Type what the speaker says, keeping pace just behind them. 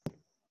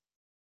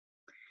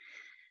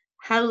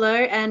Hello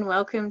and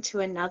welcome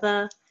to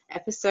another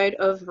episode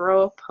of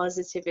Raw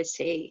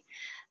Positivity.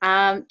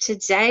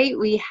 Today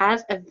we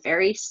have a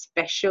very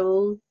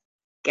special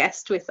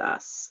guest with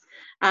us.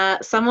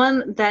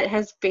 Someone that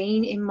has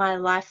been in my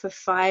life for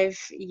 5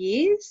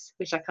 years,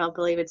 which I can't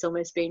believe it's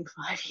almost been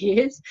 5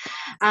 years.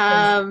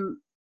 Crazy.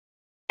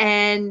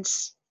 And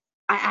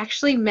I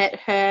actually met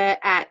her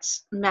at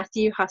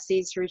Matthew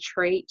Hussey's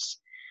retreat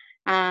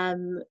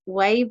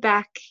way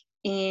back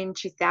in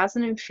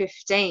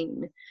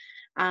 2015.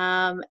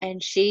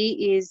 And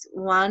she is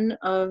one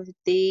of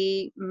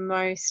the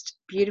most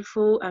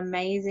beautiful,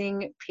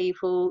 amazing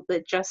people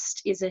that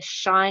just is a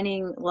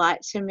shining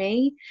light to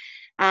me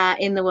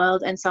in the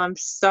world. And so I'm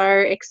so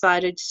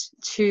excited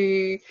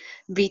to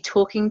be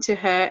talking to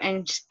her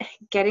and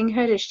getting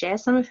her to share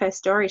some of her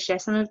story, share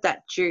some of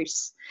that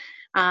juice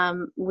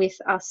with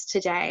us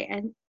today.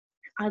 And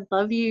I'd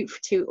love you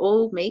to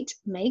all meet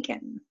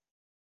Megan.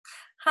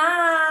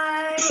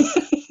 Hi.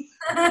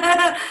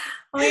 Oh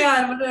my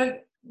God, what an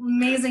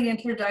amazing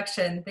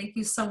introduction. Thank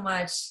you so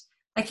much.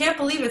 I can't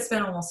believe it's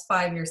been almost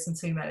 5 years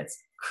since we met. It's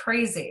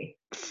crazy.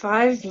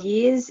 5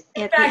 years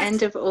In at the fact,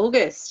 end of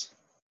August.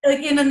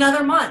 like in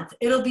another month,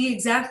 it'll be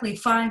exactly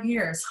 5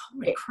 years.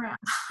 Holy It, crap.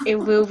 it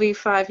will be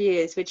 5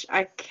 years, which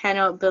I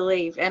cannot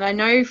believe. And I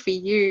know for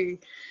you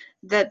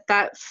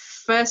that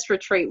first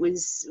retreat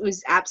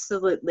was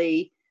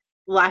absolutely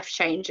life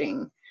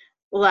changing,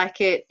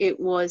 like it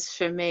was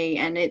for me.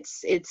 And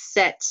it's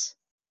set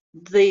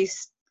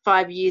these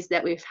 5 years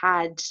that we've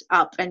had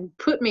up and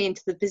put me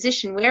into the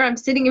position where I'm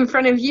sitting in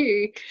front of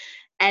you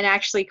and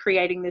actually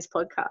creating this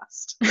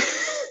podcast.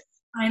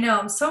 I know.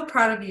 I'm so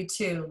proud of you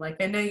too. Like,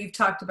 I know you've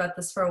talked about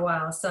this for a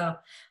while. So,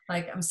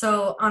 like, I'm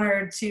so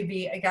honored to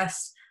be a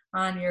guest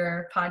on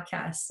your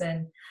podcast.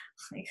 And,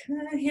 like,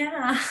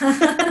 yeah.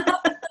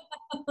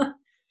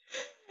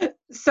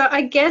 So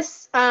I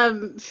guess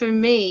for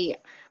me,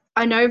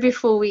 I know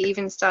before we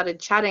even started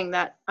chatting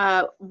that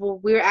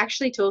we were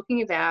actually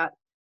talking about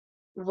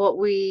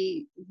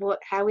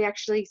how we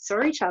actually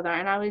saw each other,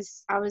 and I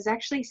was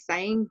actually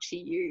saying to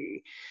you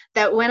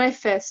that when I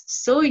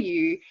first saw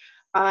you,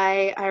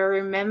 I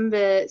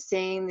remember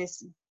seeing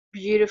this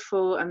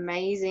beautiful,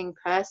 amazing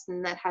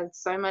person that had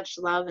so much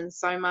love and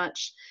so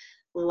much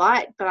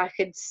light, but I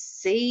could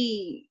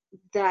see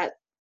that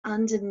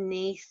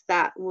underneath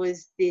that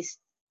was this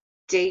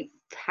deep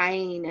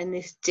pain, and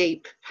this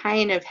deep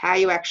pain of how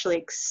you actually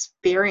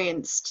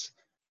experienced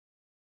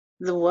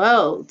the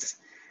world.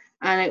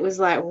 And it was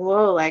like,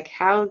 whoa, like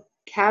how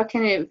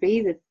can it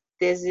be that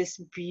there's this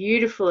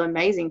beautiful,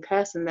 amazing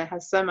person that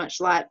has so much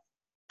light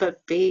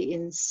but be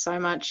in so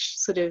much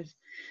sort of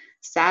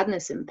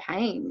sadness and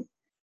pain,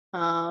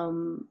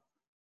 um,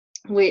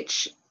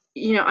 which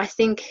I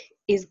think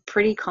is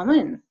pretty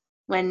common.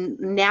 When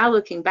now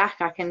looking back,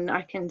 I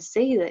can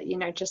see that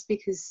just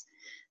because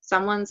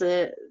someone's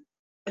a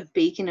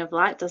beacon of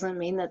light doesn't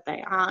mean that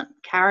they aren't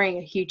carrying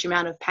a huge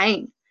amount of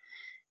pain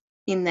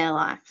in their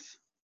life.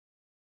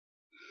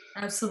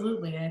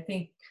 Absolutely. I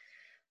think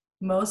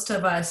most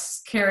of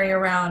us carry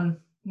around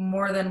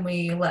more than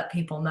we let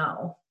people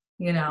know,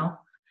 you know.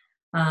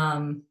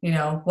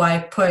 Why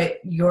put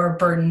your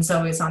burdens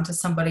always onto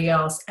somebody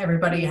else?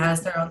 Everybody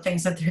has their own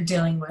things that they're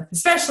dealing with,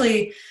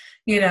 especially,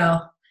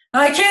 I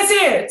can't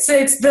see it.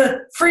 It's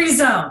the free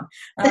zone.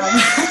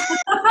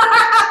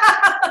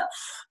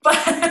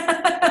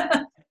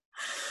 But,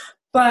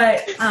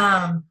 but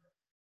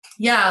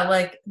yeah,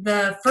 like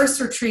the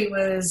first retreat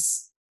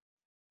was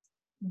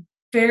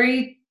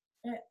very,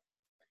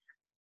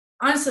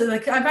 honestly,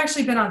 like I've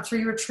actually been on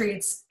 3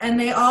 retreats and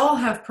they all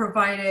have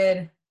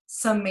provided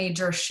some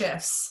major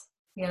shifts,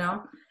 you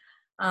know.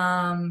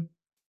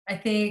 I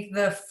think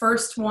the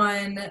first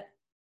one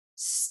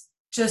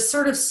just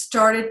sort of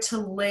started to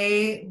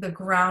lay the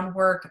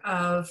groundwork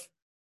of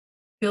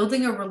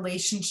building a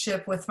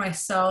relationship with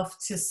myself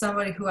to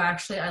somebody who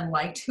actually I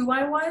liked who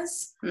I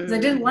was. Because I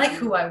didn't like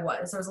who I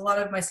was. There was a lot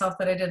of myself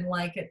that I didn't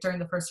like it during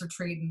the first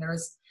retreat, and there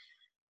was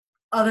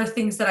other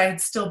things that I had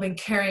still been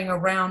carrying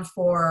around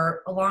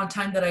for a long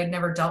time that I'd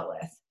never dealt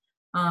with.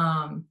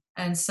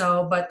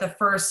 But the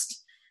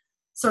first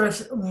sort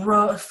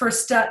of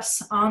first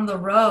steps on the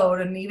road,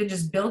 and even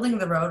just building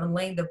the road and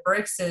laying the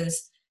bricks,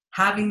 is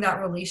having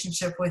that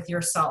relationship with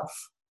yourself.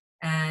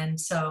 And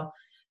so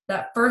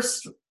that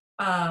first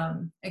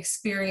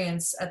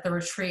experience at the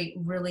retreat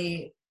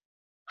really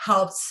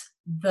helped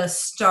the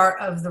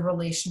start of the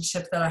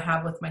relationship that I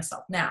have with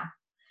myself now.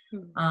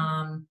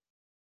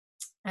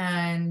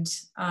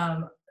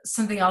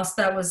 Something else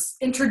that was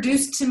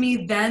introduced to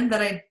me then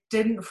that I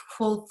didn't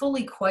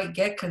fully quite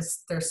get,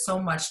 because there's so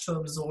much to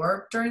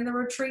absorb during the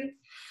retreat,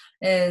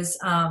 is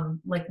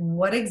like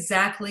what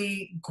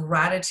exactly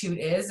gratitude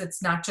is.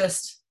 It's not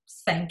just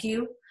thank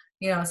you.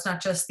 It's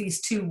not just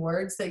these 2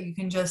 words that you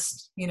can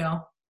just,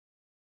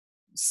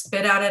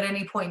 spit out at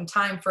any point in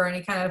time for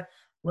any kind of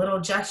little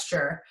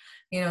gesture.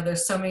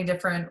 There's so many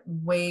different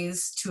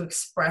ways to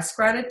express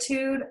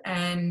gratitude,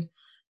 and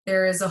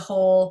there is a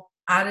whole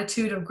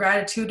attitude of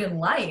gratitude in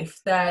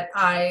life that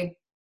I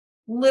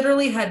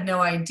literally had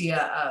no idea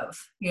of,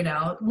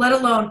 let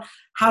alone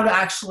how to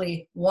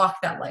actually walk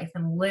that life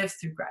and live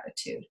through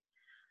gratitude.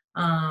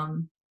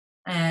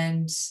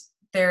 And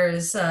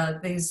there's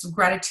these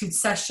gratitude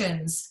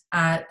sessions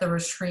at the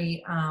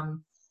retreat.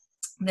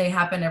 They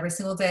happen every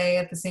single day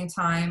at the same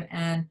time.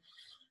 And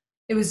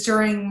it was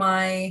during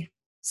my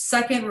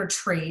second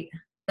retreat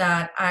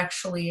that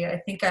actually I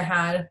think I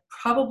had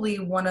probably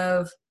one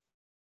of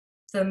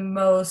the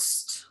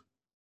most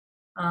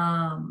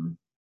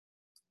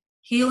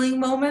healing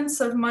moments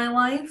of my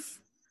life.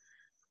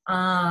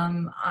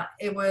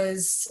 It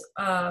was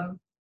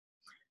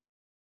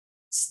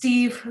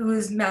Steve, who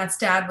is Matt's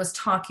dad, was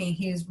talking.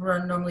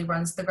 Normally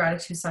runs the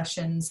gratitude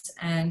sessions,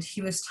 and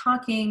he was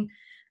talking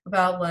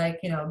about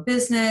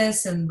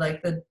business, and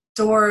the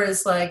door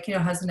is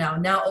has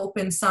now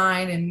open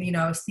sign, and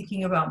I was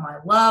thinking about my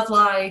love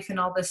life and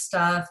all this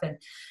stuff, and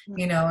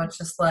it's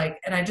just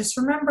and I just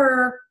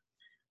remember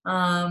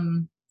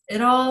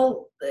it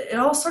all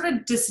sort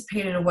of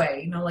dissipated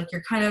away.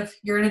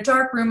 You're in a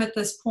dark room at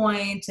this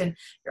point, and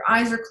your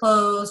eyes are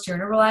closed, you're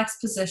in a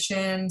relaxed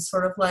position,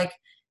 sort of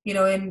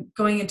in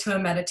going into a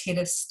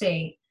meditative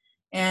state.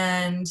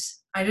 And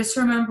I just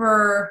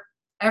remember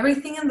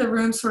everything in the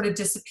room sort of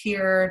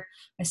disappeared.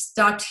 I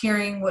stopped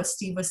hearing what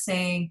Steve was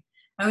saying.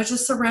 I was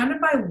just surrounded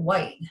by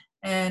white,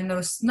 and it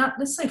was not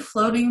necessarily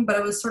floating, but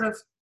it was sort of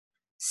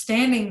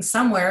standing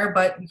somewhere,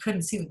 but you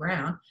couldn't see the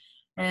ground.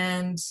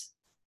 And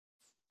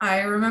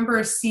I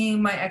remember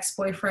seeing my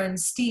ex-boyfriend,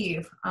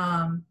 Steve,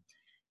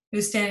 who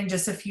was standing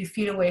just a few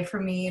feet away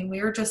from me, and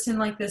we were just in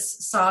this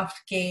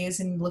soft gaze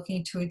and looking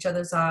into each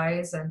other's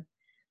eyes. And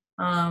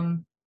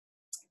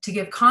to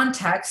give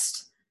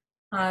context,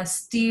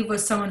 Steve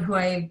was someone who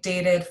I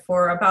dated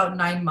for about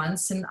 9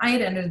 months, and I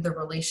had ended the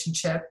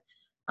relationship.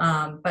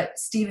 But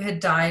Steve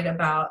had died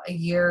about a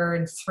year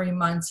and 3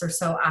 months or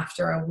so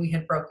after we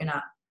had broken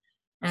up.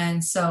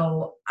 And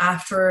so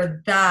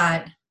after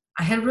that,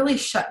 I had really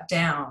shut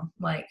down,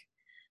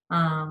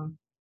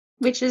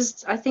 which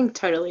is, I think,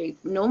 totally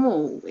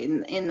normal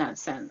in that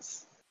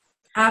sense.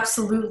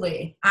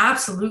 Absolutely.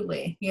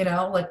 Absolutely.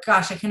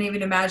 Gosh, I can't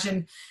even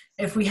imagine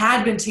if we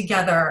had been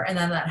together and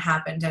then that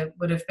happened, it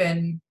would have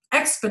been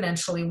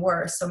exponentially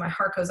worse. So my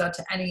heart goes out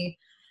to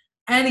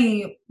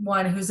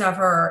anyone who's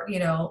ever,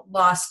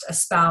 lost a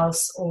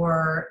spouse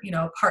or,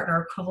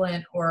 partner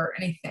equivalent or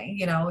anything.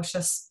 It's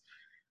just,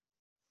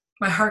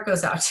 my heart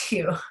goes out to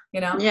you,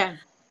 Yeah.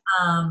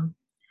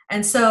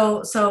 And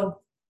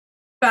so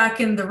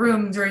back in the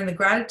room during the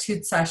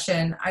gratitude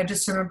session, I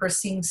just remember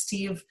seeing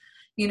Steve,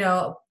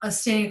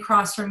 standing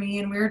across from me,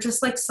 and we were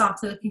just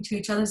softly looking to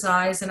each other's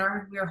eyes, and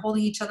we were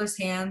holding each other's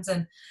hands.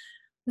 And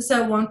just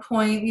at one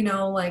point, we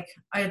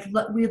had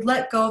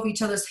let go of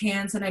each other's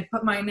hands, and I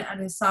put mine at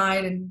his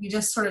side, and we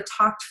just sort of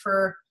talked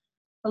for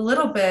a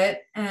little bit,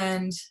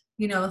 and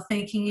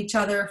thanking each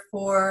other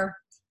for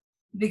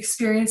the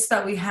experience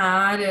that we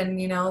had. And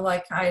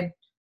I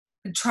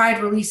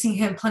tried releasing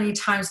him plenty of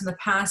times in the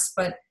past,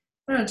 but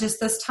just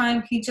this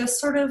time he just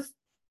sort of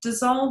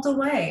dissolved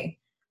away.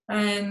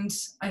 And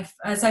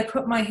as I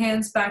put my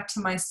hands back to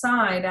my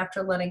side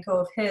after letting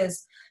go of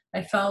his,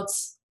 I felt,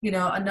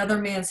 another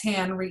man's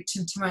hand reach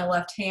into my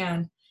left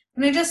hand.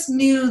 And I just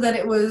knew that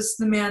it was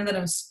the man that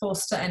I'm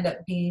supposed to end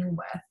up being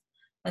with.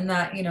 And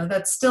that,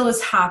 that still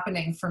is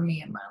happening for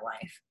me in my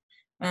life.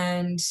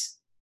 And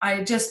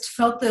I just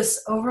felt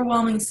this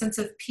overwhelming sense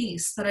of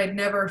peace that I'd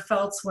never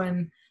felt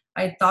when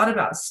I thought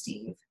about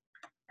Steve.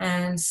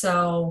 And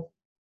so,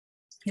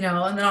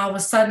 and then all of a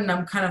sudden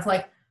I'm kind of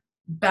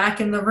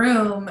back in the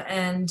room,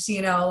 and,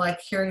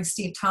 hearing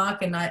Steve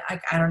talk, and I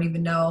don't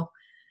even know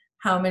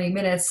how many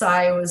minutes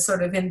I was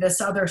sort of in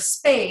this other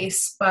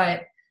space,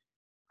 but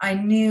I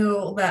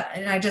knew that,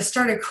 and I just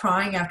started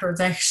crying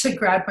afterwards. I actually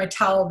grabbed my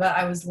towel that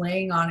I was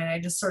laying on, and I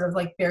just sort of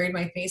buried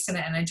my face in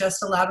it, and I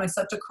just allowed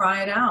myself to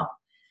cry it out,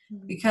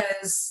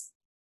 because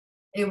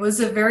it was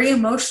a very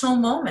emotional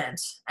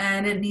moment,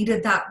 and it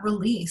needed that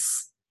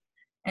release.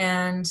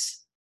 And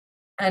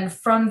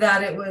from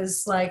that, it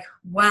was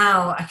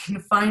wow, I can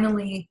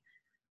finally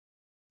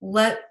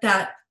let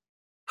that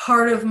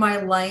part of my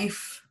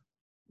life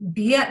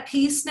be at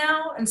peace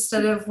now,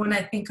 instead of when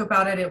I think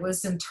about it, it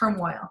was in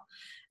turmoil.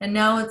 And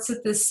now it's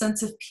at this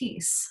sense of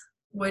peace,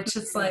 which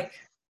it's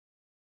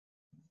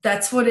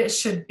that's what it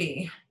should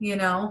be,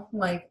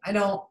 I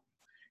don't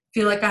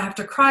feel like I have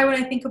to cry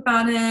when I think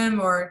about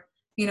him, or,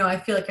 I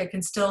feel like I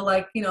can still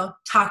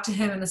talk to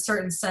him in a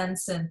certain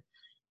sense, and,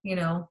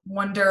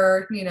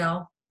 wonder,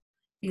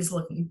 he's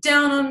looking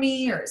down on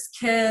me or his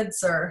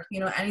kids or,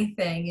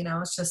 anything,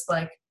 it's just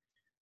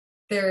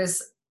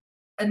there's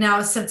now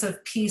a sense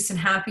of peace and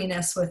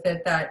happiness with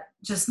it that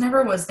just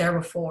never was there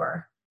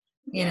before,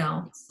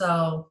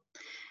 so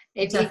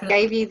it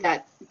gave you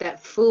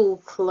that full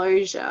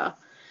closure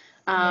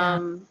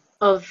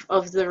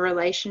of the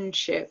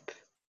relationship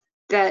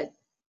that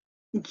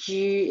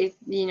you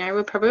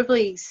were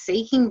probably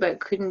seeking but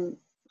couldn't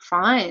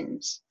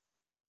find.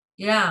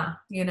 Yeah,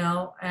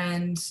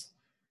 and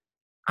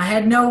I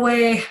had no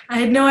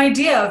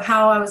idea of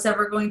how I was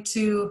ever going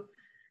to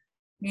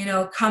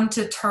come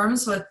to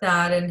terms with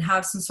that and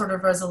have some sort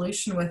of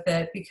resolution with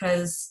it,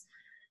 because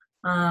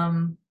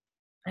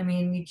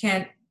you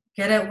can't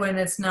get it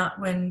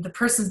when the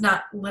person's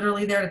not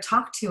literally there to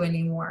talk to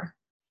anymore.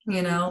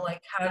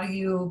 Like, how do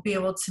you be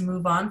able to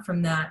move on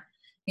from that?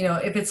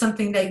 If it's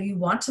something that you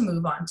want to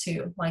move on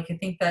to, like, I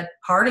think that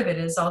part of it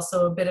is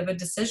also a bit of a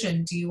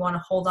decision. Do you want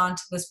to hold on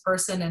to this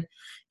person and,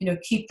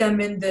 keep them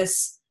in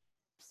this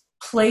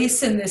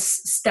place, in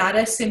this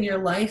status in your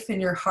life, in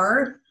your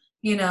heart?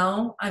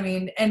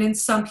 And in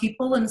some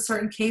people, in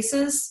certain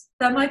cases,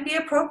 that might be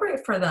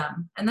appropriate for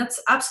them, and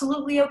that's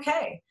absolutely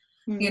okay.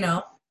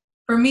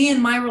 For me,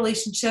 in my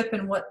relationship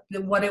and what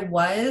it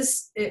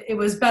was, it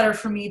was better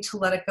for me to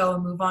let it go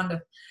and move on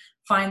to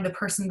find the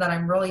person that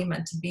I'm really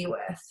meant to be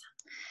with.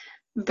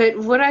 But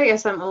what I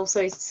guess I'm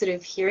also sort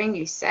of hearing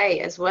you say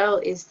as well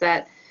is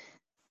that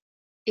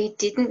it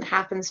didn't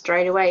happen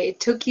straight away. It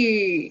took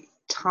you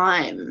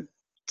time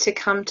to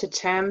come to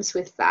terms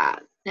with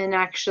that and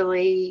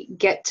actually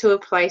get to a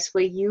place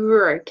where you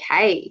were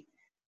okay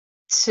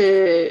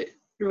to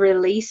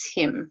release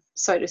him,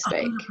 so to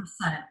speak.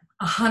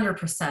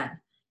 100%.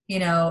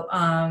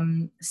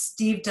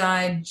 Steve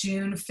died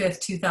June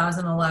 5th,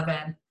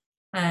 2011,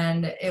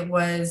 and it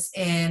was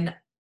in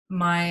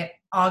my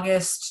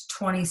August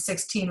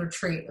 2016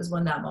 retreat is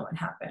when that moment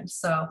happened.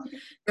 So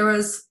there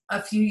was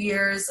a few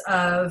years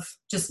of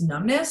just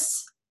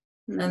numbness.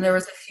 And there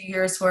was a few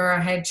years where I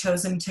had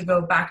chosen to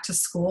go back to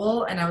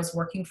school, and I was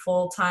working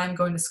full-time,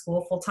 going to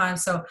school full-time.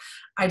 So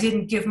I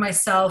didn't give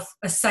myself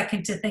a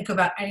second to think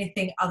about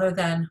anything other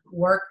than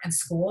work and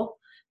school.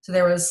 So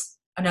there was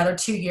another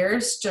 2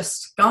 years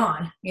just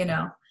gone,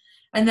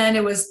 And then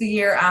it was the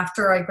year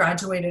after I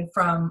graduated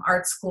from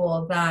art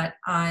school that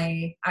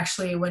I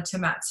actually went to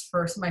Matt's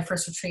my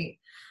first retreat.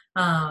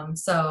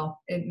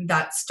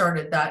 That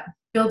started that,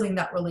 building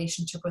that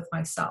relationship with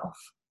myself.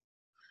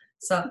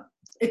 So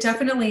it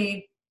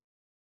definitely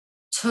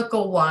took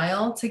a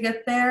while to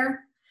get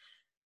there,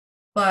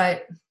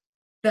 but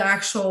the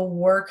actual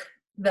work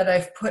that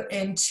I've put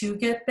in to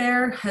get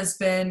there has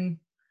been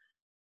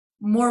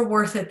more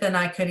worth it than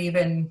I could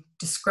even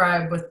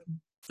describe with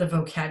the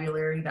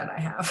vocabulary that I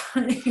have.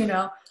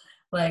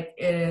 Like,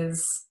 it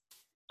is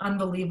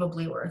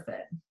unbelievably worth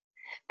it.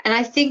 And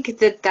I think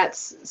that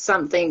that's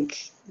something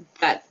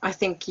that I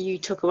think you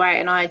took away,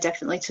 and I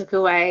definitely took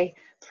away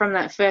from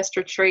that first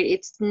retreat.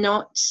 It's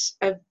not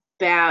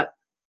about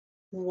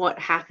what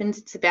happens,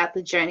 it's about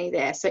the journey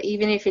there. So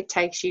even if it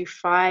takes you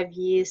 5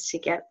 years to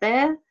get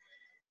there,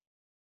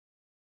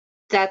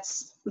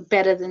 that's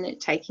better than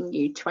it taking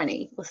you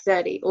 20 or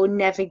 30 or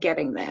never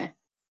getting there.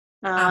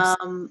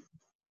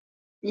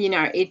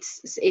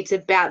 It's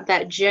about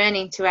that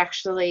journey to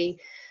actually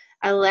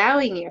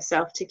allowing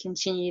yourself to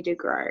continue to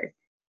grow.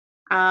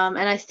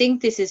 And I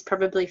think this is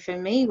probably for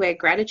me where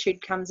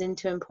gratitude comes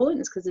into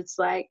importance, because it's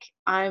like,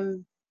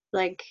 I'm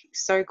like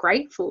so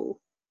grateful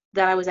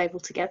that I was able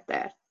to get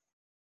there.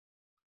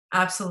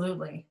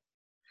 Absolutely.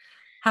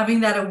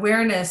 Having that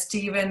awareness to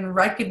even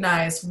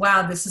recognize,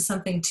 wow, this is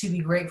something to be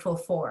grateful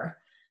for.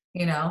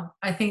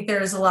 I think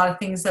there's a lot of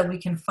things that we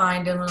can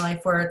find in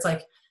life where it's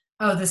like,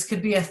 oh, this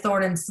could be a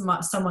thorn in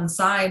someone's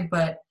side,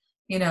 but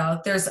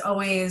there's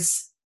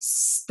always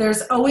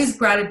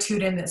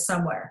gratitude in it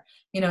somewhere.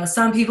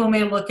 Some people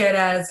may look at it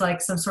as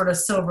like some sort of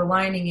silver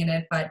lining in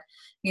it, but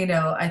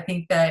I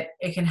think that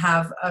it can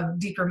have a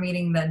deeper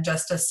meaning than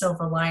just a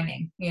silver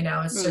lining.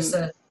 It's just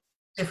a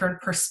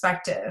different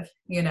perspective.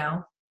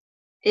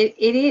 It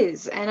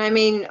is. And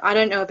I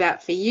don't know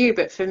about for you,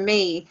 but for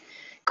me,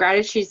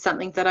 gratitude is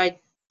something that I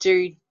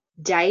do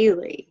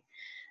daily.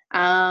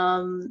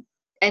 And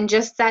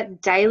just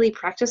that daily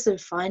practice of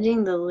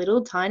finding the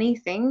little tiny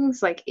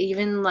things, like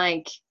even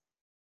like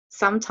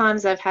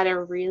sometimes I've had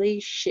a really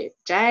shit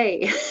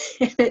day.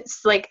 And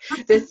it's like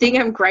the thing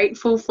I'm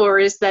grateful for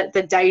is that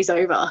the day's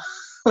over.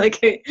 Like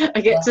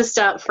I get to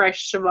start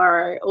fresh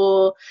tomorrow,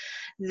 or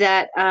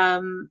that,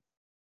 I've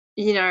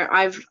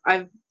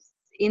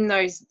in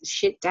those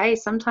shit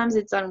days, sometimes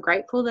it's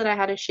ungrateful that I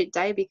had a shit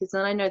day, because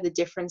then I know the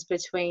difference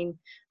between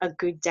a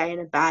good day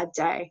and a bad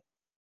day.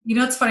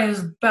 It's funny, I was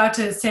about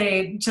to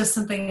say just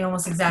something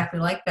almost exactly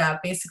like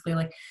that. Basically,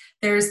 like,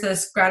 there's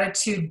this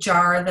gratitude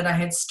jar that I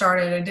had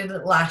started. I did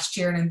it last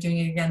year and I'm doing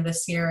it again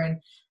this year. And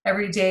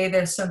every day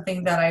there's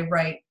something that I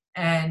write.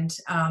 And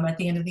at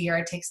the end of the year,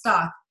 I take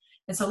stock.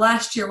 And so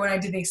last year when I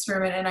did the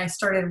experiment and I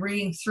started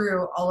reading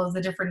through all of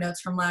the different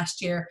notes from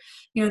last year,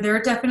 there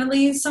are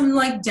definitely some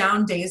like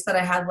down days that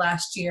I had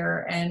last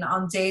year. And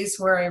on days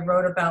where I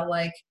wrote about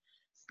like,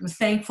 I'm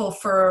thankful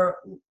for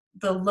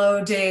the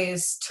low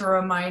days to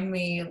remind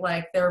me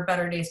like there are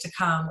better days to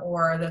come,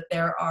 or that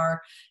there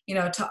are,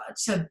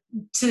 to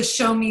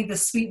show me the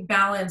sweet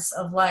balance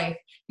of life.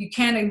 You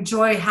can't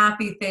enjoy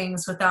happy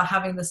things without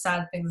having the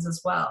sad things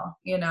as well.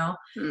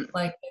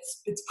 Like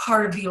it's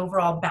part of the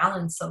overall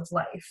balance of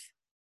life.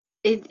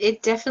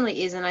 It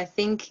definitely is. And I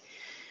think,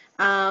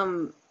 I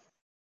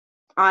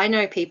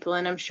know people,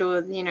 and I'm sure,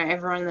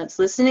 everyone that's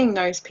listening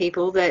knows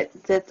people that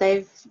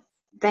they've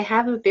they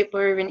have a bit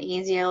more of an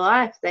easier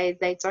life.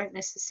 They don't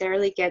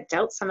necessarily get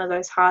dealt some of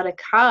those harder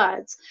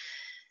cards,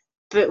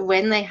 but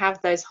when they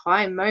have those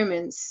high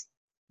moments,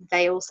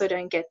 they also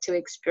don't get to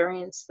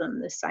experience them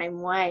the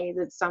same way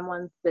that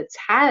someone that's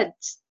had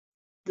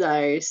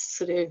those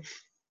sort of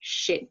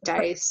shit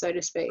days, so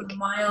to speak. The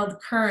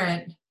mild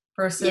current Yeah.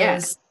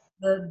 versus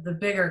the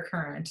bigger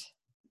current.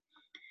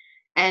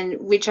 And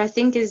which I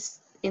think is,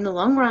 in the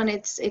long run,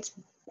 it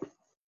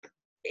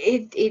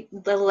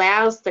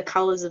allows the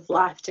colors of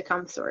life to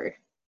come through.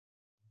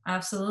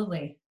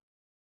 Absolutely.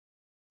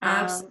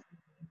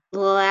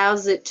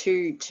 Allows it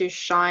to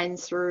shine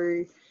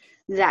through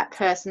that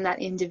person, that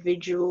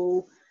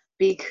individual,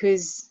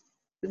 because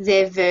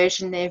their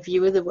version, their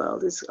view of the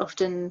world is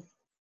often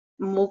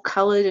more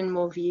colored and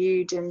more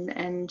viewed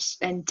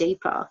and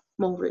deeper,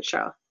 more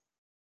richer.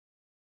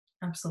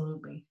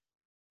 Absolutely.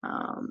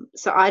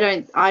 So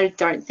I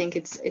don't think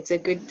it's a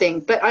good thing.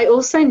 But I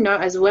also know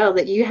as well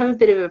that you have a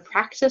bit of a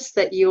practice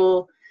that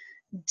you're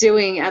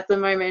doing at the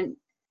moment,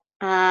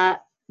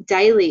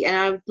 daily, and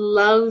I would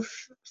love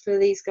for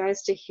these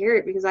guys to hear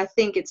it, because I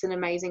think it's an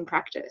amazing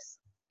practice.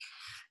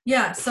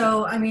 Yeah.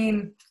 So, I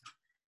mean,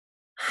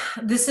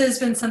 this has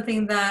been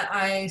something that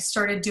I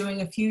started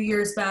doing a few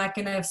years back,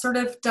 and I've sort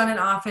of done it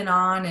off and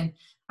on. And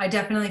I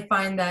definitely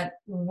find that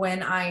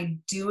when I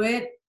do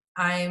it,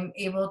 I'm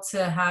able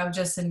to have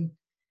just an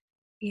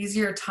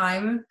easier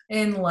time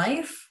in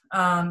life,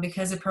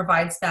 because it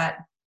provides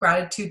that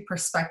gratitude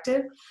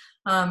perspective.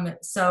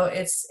 So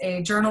it's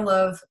a journal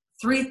of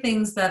 3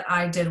 things that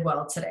I did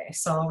well today.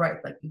 So I'll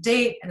write like the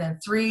date and then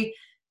 3,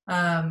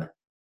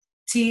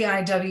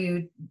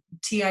 TIDWT,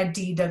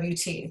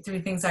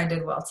 3 things I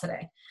did well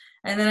today.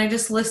 And then I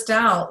just list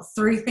out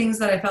 3 things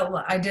that I felt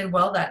I did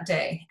well that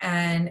day.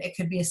 And it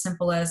could be as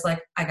simple as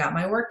like, I got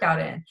my workout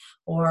in,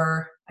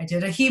 or I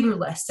did a Hebrew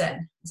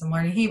lesson because I'm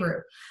learning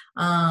Hebrew.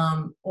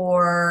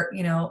 Or,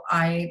 you know,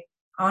 I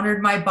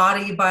honored my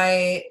body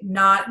by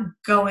not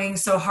going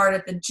so hard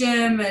at the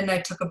gym, and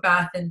I took a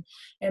bath in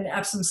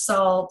Epsom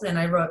salt, and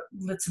I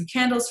lit some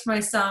candles for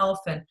myself,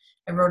 and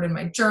I wrote in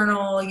my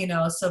journal, you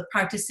know, so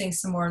practicing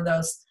some more of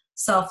those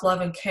self-love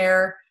and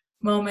care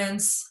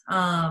moments.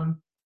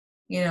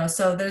 You know,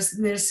 so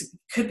there's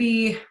could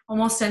be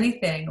almost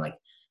anything, like,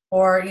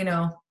 or, you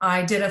know,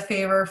 I did a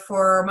favor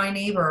for my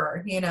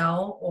neighbor, you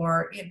know,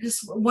 or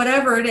just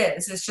whatever it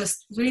is. It's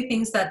just 3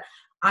 things that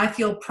I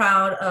feel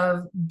proud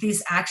of,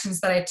 these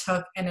actions that I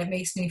took, and it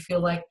makes me feel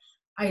like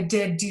I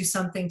did do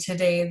something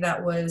today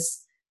that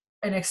was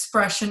an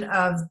expression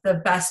of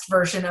the best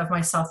version of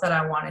myself that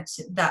I want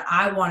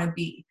to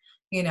be,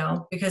 you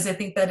know, because I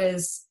think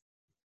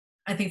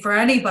for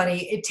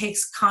anybody, it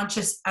takes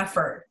conscious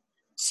effort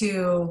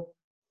to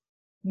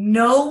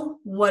know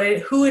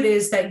who it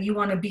is that you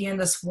want to be in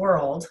this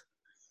world,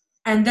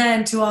 and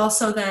then to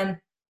also then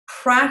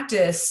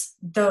practice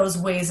those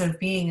ways of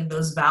being and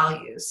those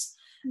values.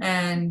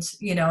 And,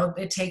 you know,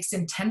 it takes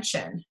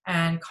intention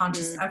and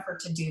conscious effort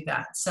to do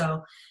that.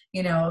 So,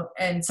 you know,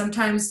 and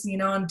sometimes, you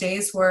know, in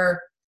times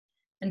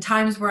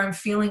where I'm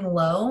feeling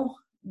low,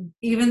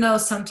 even though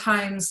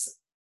sometimes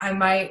I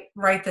might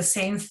write the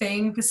same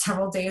thing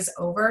several days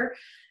over,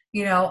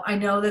 you know, I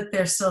know that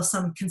there's still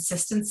some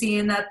consistency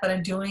in that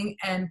I'm doing.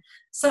 And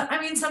so, I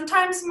mean,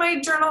 sometimes my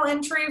journal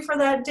entry for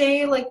that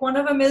day, like one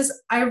of them is,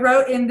 I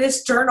wrote in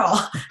this journal,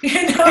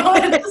 you know,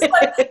 it's just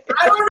like,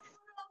 I don't know,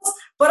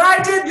 but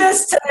I did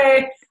this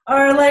today.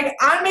 Or like,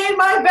 I made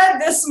my bed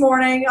this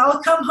morning.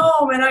 I'll come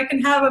home and I can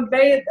have a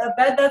bed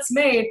that's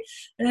made.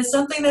 And it's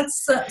something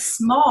that's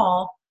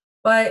small,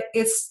 but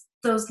it's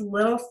those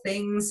little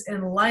things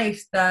in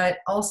life that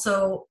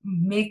also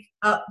make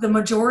up the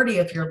majority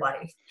of your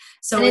life.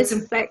 So and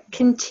it's that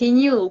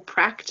continual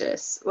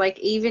practice, like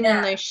even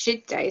in those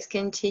shit days,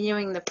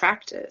 continuing the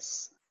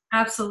practice.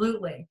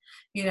 Absolutely.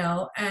 You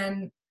know,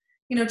 and,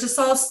 you know, just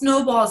all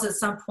snowballs at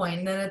some point.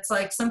 And then it's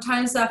like,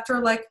 sometimes after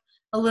like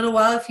a little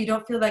while, if you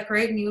don't feel that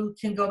great, and you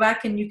can go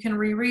back and you can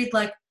reread,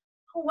 like,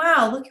 oh,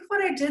 wow, look at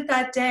what I did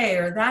that day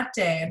or that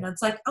day. And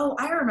it's like, oh,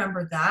 I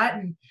remember that.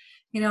 And,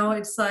 you know,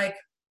 it's like,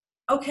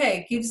 okay,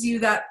 it gives you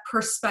that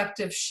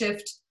perspective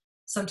shift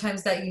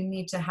sometimes that you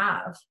need to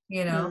have,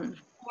 you know,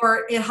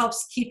 or it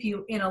helps keep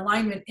you in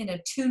alignment, in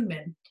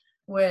attunement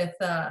with,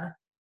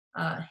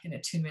 in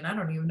attunement, I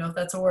don't even know if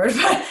that's a word,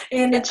 but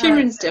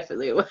attunement's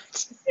definitely a word.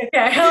 Okay,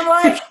 I'm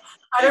like,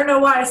 I don't know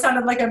why I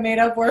sounded like a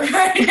made-up word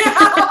right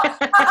now.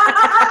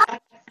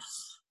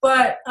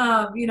 But,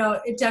 you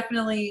know, it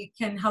definitely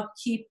can help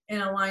keep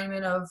in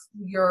alignment of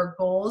your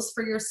goals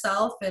for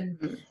yourself and,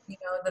 you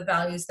know, the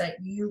values that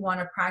you want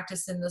to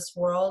practice in this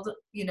world,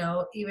 you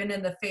know, even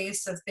in the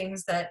face of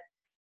things that,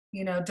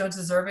 you know, don't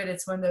deserve it.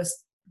 It's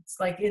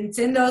it's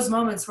in those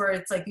moments where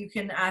it's like, you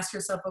can ask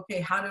yourself, okay,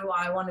 how do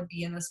I want to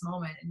be in this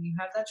moment? And you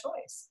have that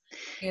choice,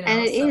 you know.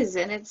 And it is,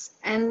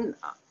 and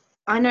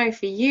I know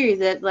for you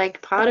that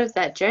like part of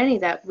that journey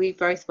that we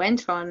both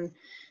went on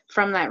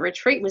from that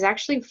retreat was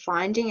actually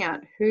finding out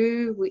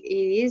who it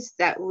is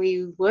that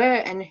we were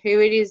and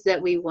who it is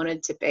that we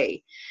wanted to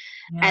be.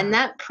 Yeah. And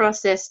that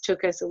process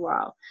took us a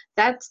while.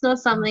 That's not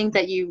something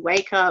that you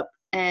wake up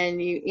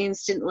and you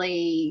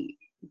instantly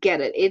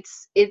get it.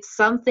 It's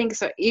something.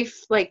 So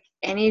if like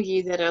any of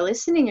you that are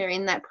listening are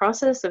in that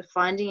process of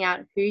finding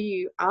out who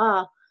you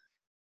are,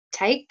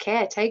 take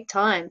care, take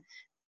time.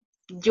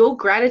 Your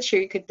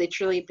gratitude could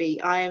literally be,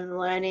 I am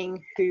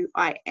learning who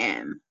I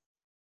am.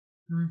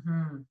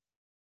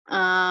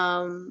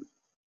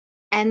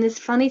 And this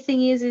funny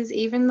thing is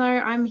even though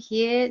I'm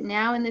here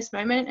now in this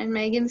moment and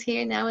Megan's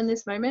here now in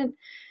this moment,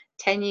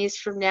 10 years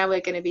from now we're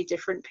going to be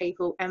different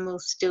people and we'll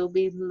still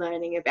be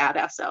learning about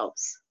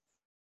ourselves.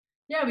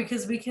 Yeah,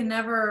 because we can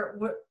never,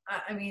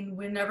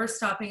 we're never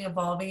stopping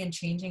evolving and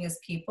changing as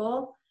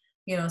people.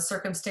 You know,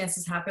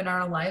 circumstances happen in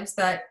our lives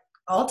that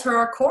alter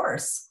our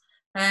course.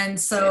 And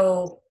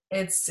so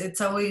it's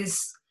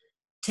always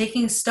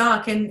taking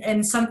stock,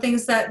 and some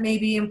things that may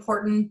be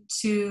important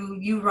to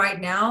you right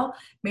now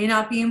may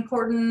not be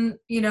important,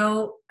 you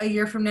know, a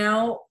year from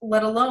now,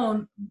 let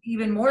alone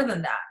even more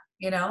than that,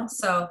 you know?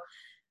 So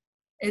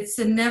it's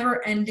a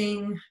never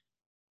ending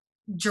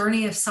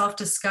journey of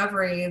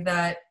self-discovery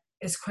that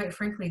is quite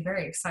frankly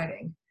very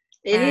exciting.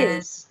 It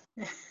is.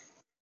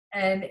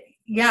 And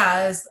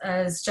yeah,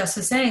 as Jess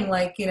was saying,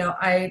 like, you know,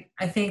 I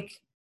think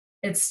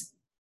it's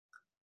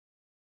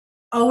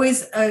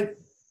always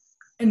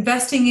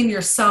investing in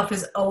yourself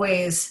is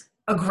always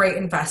a great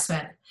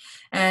investment,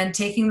 and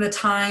taking the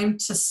time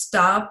to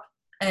stop,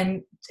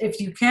 and if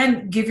you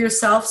can, give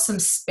yourself some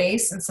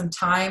space and some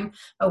time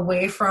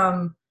away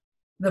from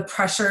the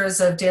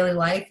pressures of daily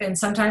life. And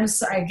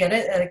sometimes I get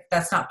it, like,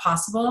 that's not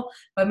possible,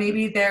 but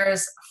maybe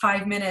there's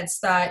 5 minutes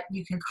that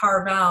you can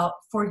carve out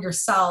for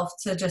yourself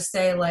to just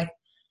say, like,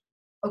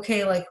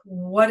 okay, like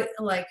what it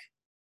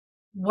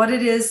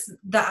is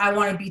that I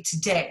want to be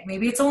today.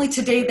 Maybe it's only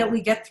today that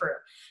we get through.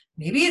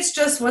 Maybe it's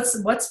just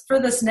what's for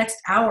this next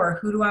hour.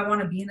 Who do I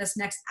want to be in this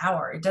next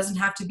hour? It doesn't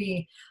have to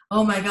be,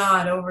 oh my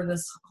God, over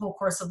this whole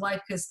course of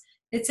life, because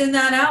it's in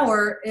that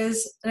hour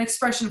is an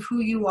expression of who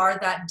you are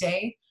that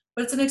day,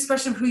 but it's an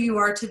expression of who you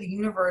are to the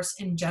universe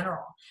in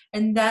general.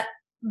 And that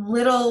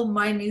little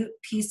minute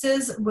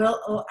pieces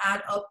will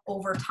add up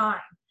over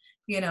time,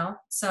 you know?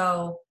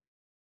 So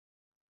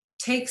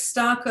take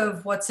stock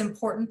of what's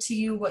important to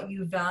you, what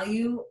you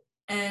value,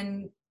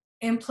 and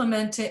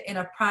implement it in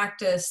a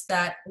practice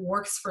that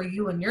works for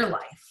you in your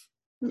life.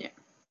 Yeah.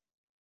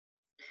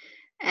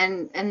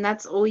 And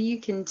that's all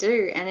you can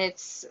do. And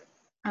it's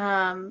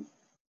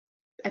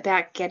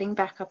about getting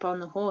back up on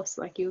the horse.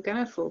 Like, you're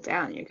going to fall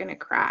down, you're going to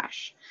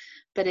crash,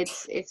 but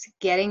it's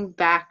getting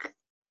back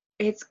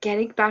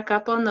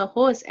up on the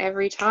horse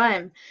every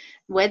time,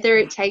 whether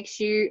it takes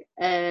you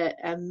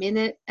a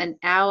minute, an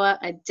hour,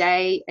 a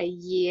day, a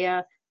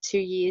year, 2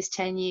 years,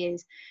 10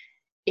 years.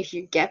 If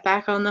you get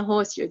back on the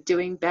horse, you're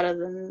doing better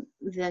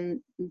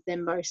than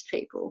most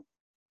people.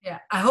 Yeah,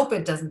 I hope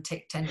it doesn't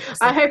take 10 years.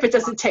 I hope it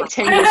doesn't take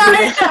 10 years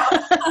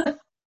either.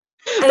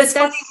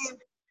 But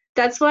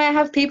that's why I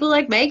have people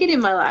like Megan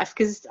in my life,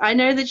 because I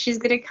know that she's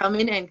going to come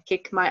in and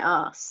kick my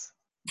ass.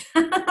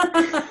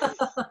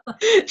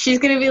 She's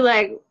going to be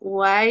like,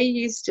 why are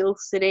you still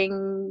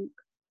sitting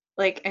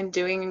like and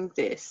doing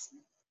this?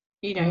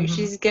 You know,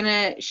 she's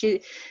going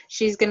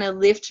to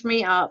lift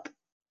me up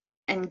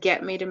and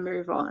get me to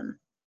move on.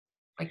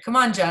 Like, come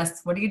on,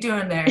 Jess, what are you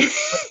doing there?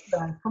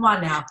 Come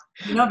on now,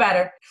 you know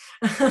better.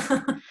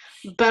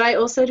 But I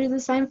also do the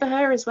same for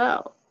her as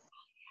well,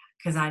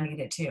 because I need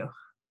it too.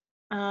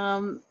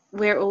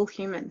 We're all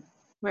human.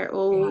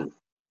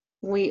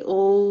 We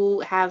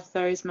all have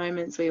those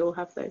moments. We all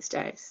have those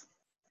days.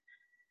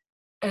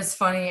 It's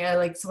funny.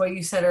 Like what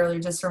you said earlier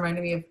just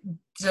reminded me of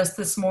just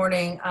this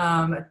morning,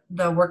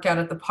 the workout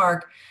at the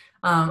park.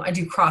 I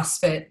do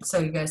CrossFit, so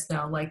you guys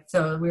know, like,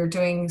 so we were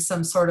doing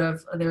some sort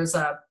of, there's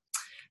a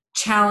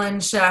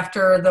challenge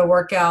after the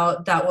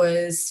workout that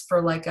was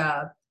for like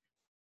a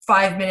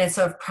 5 minutes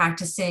of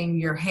practicing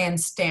your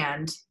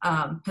handstand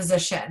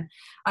position,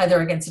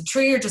 either against a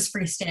tree or just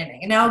freestanding.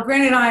 And now,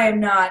 granted, I am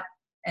not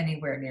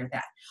anywhere near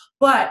that,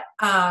 but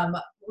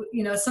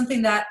you know,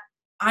 something that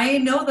I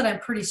know that I'm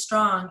pretty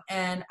strong,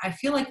 and I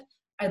feel like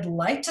I'd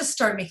like to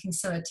start making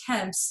some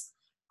attempts.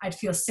 I'd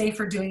feel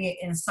safer doing it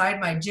inside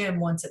my gym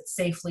once it's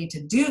safely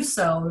to do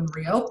so and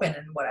reopen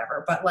and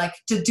whatever. But like,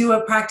 to do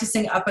it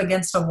practicing up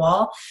against a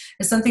wall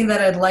is something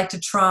that I'd like to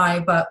try,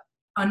 but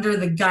under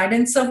the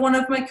guidance of one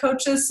of my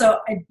coaches. So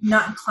I'm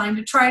not inclined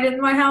to try it in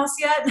my house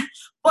yet,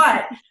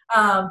 but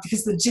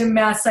because the gym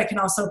mats, I can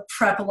also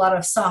prep a lot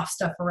of soft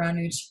stuff around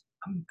you.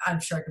 I'm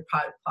sure I could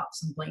probably pop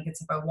some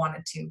blankets if I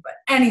wanted to. But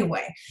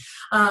anyway,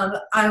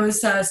 I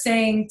was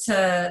saying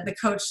to the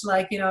coach,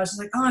 like, you know, I was just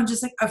like, oh, I'm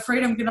just like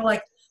afraid I'm going to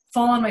like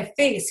fall on my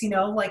face, you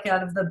know, like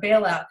out of the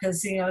bailout.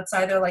 Because, you know, it's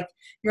either like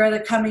you're either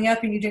coming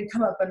up and you didn't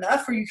come up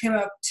enough, or you came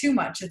up too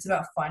much. It's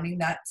about finding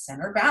that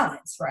center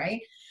balance,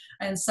 right?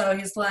 And so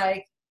he's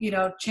like, you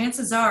know,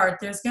 chances are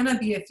there's going to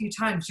be a few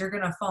times you're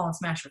going to fall and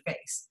smash your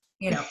face.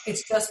 You know,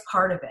 it's just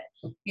part of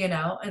it, you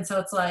know? And so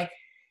it's like,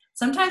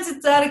 sometimes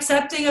it's that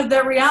accepting of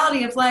that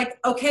reality of like,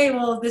 okay,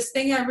 well, this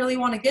thing I really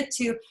want to get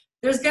to,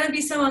 there's going to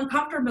be some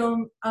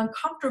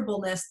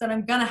uncomfortableness that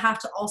I'm going to have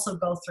to also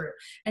go through.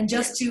 And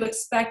just to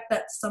expect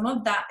that some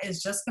of that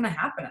is just going to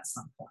happen at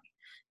some point,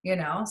 you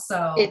know?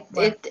 So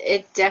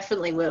it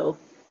definitely will.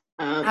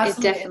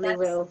 It definitely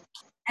will.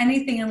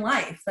 Anything in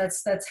life,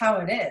 that's how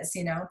it is,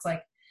 you know? It's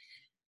like,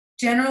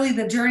 generally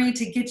the journey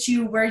to get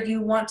you where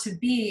you want to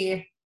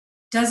be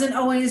doesn't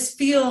always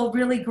feel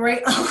really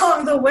great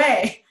along the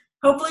way.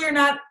 Hopefully you're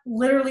not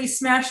literally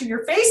smashing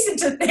your face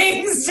into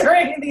things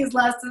during these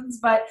lessons,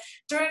 but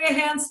during a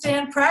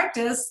handstand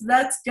practice,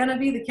 that's going to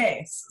be the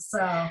case.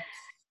 So,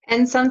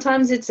 and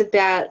sometimes it's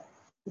about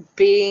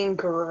being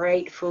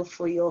grateful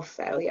for your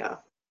failure.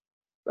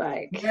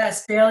 Like,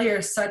 yes, failure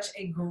is such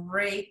a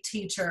great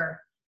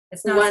teacher.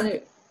 It's not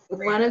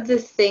one of the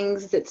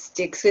things that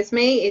sticks with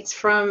me, it's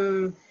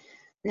from,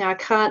 now I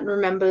can't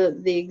remember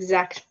the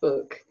exact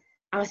book.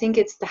 I think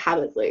it's The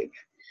Habit Loop.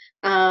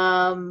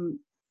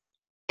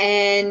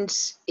 And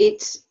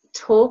it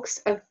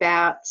talks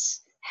about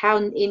how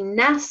in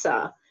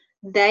NASA,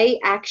 they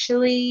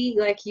actually,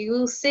 like, you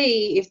will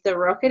see if the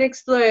rocket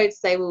explodes,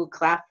 they will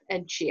clap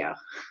and cheer.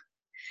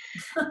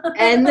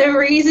 And the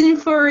reason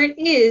for it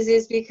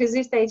is because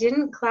if they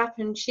didn't clap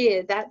and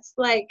cheer, that's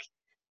like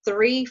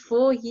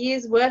 3-4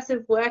 years worth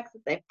of work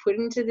that they put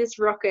into this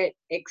rocket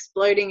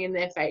exploding in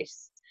their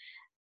face.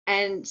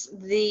 And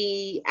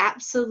the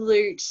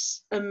absolute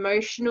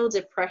emotional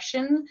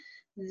depression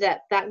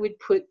that would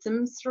put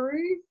them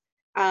through,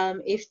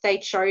 if they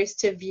chose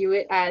to view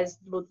it as,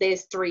 well,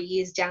 there's 3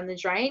 years down the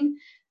drain,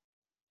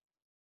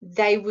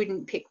 they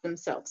wouldn't pick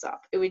themselves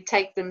up. It would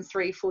take them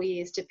 3-4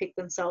 years to pick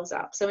themselves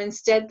up. So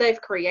instead,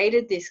 they've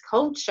created this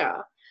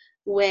culture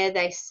where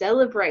they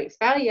celebrate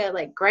failure,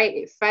 like, great,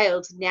 it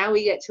failed, now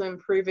we get to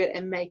improve it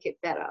and make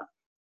it better.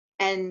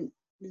 And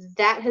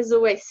that has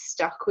always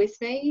stuck with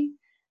me.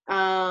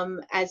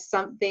 As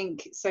something,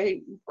 so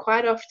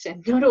quite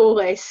often, not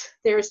always,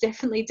 there is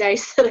definitely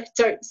days that I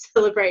don't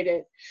celebrate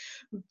it,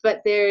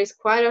 but there is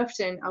quite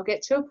often I'll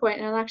get to a point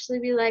and I'll actually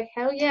be like,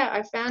 hell yeah,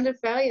 I found a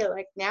failure.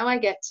 Like, now I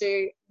get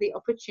to the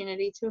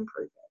opportunity to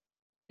improve it.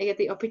 I get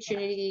the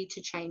opportunity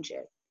to change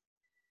it.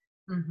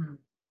 Mm-hmm.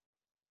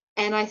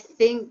 And I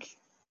think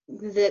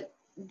that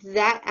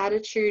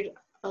attitude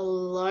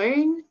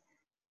alone,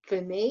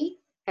 for me,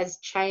 has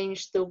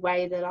changed the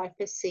way that I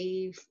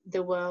perceive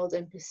the world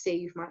and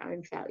perceive my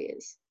own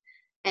failures,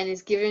 and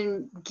has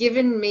given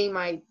me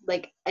my,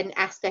 like, an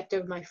aspect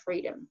of my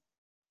freedom.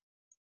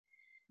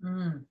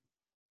 That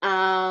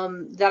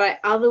I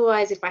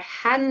otherwise, if I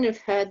hadn't have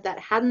heard that,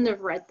 hadn't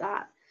have read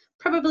that,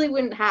 probably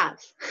wouldn't have.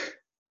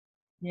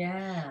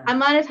 Yeah. I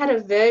might have had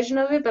a version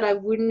of it, but I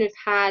wouldn't have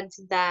had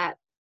that,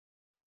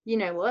 you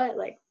know what,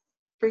 like,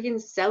 freaking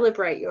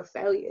celebrate your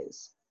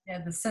failures. Yeah,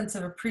 the sense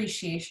of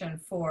appreciation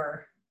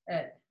for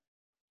it.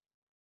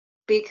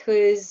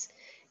 Because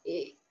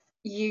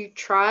you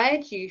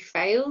tried, you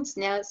failed,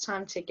 now it's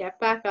time to get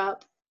back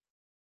up,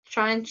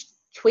 try and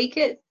tweak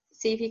it,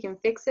 see if you can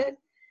fix it.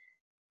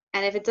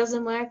 And if it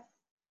doesn't work,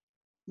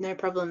 no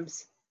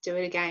problems, do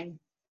it again.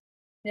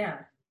 Yeah,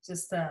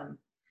 just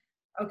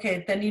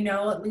okay, then, you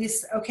know, at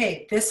least,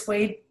 okay, this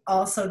way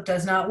also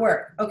does not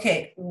work.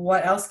 Okay,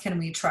 what else can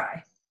we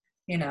try?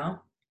 You know,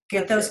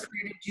 get those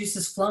creative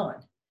juices flowing.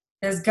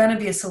 There's gonna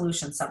be a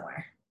solution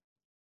somewhere.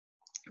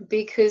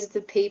 Because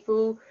the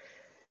people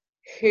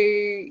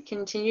who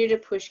continue to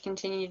push,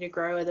 continue to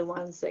grow, are the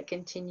ones that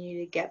continue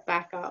to get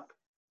back up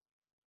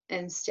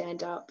and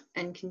stand up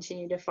and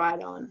continue to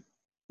fight on.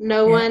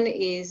 No one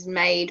is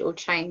made or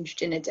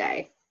changed in a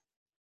day.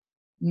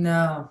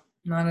 No,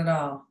 not at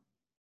all.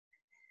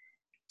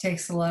 It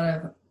takes a lot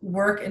of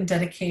work and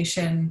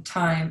dedication,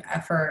 time,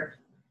 effort,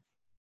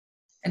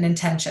 and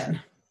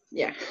intention.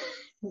 Yeah,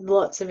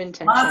 lots of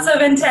intention. Lots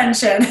of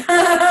intention.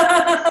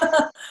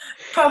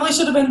 Probably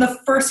should have been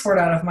the first word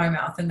out of my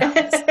mouth in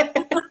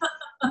that.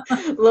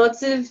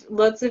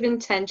 lots of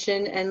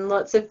intention and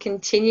lots of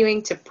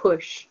continuing to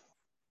push.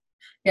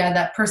 Yeah,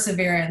 that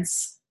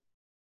perseverance.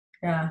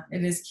 Yeah,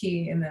 it is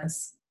key in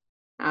this.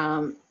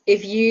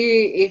 If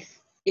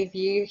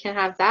you can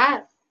have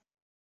that,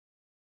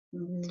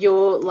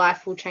 your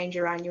life will change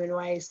around you in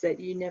ways that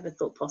you never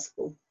thought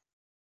possible.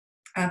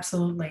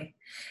 Absolutely.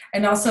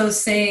 And also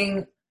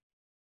saying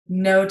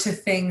no to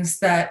things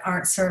that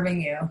aren't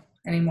serving you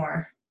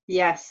anymore.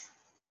 Yes.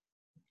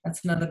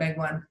 That's another big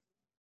one.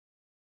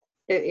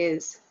 It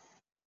is.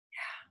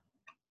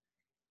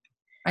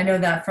 Yeah. I know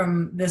that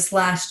from this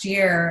last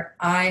year,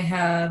 I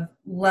have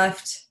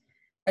left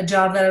a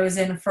job that I was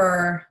in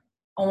for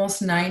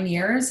almost 9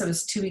 years. I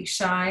was 2 weeks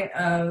shy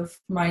of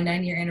my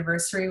 9-year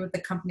anniversary with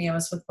the company I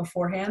was with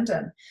beforehand.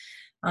 And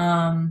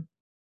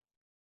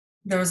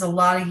there was a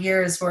lot of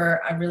years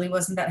where I really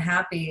wasn't that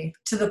happy,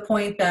 to the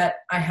point that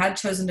I had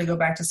chosen to go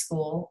back to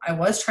school. I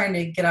was trying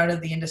to get out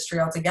of the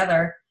industry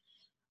altogether.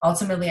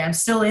 Ultimately, I'm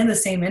still in the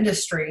same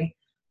industry,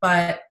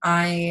 but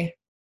I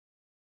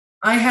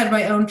had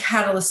my own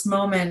catalyst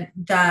moment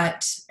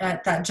that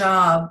at that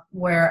job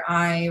where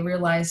I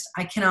realized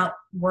I cannot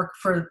work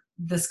for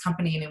this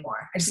company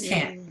anymore. I just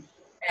can't.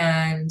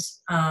 And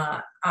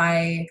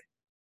I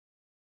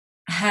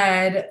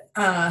had,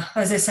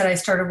 as I said, I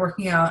started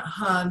working out,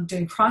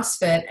 doing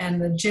CrossFit,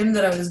 and the gym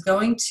that I was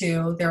going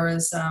to, there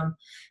was some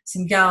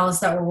gals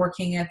that were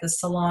working at the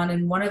salon,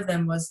 and one of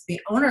them was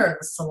the owner of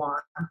the salon.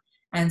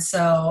 And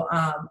so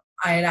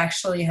I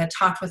had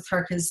talked with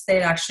her because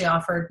they'd actually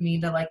offered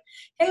me to like,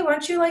 hey, why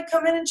don't you like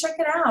come in and check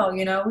it out?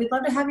 You know, we'd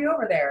love to have you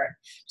over there,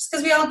 just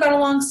because we all got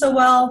along so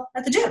well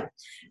at the gym.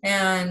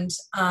 And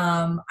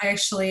I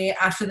actually,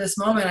 after this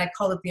moment, I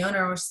called up the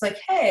owner and was just like,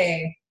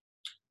 hey,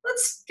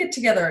 let's get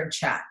together and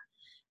chat.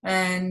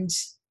 And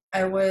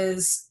I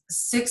was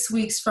 6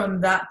 weeks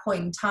from that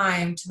point in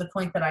time to the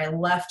point that I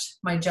left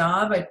my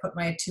job. I put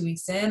my 2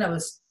 weeks in. I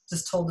was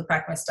just told to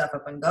pack my stuff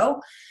up and go,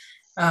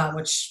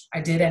 which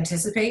I did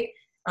anticipate.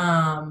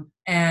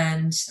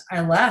 And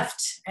I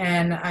left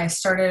and I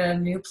started a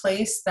new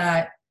place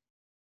that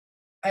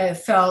I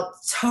felt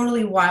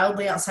totally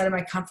wildly outside of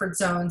my comfort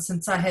zone,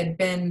 since I had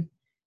been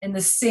in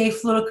the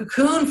safe little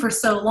cocoon for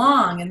so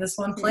long in this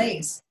one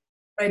place.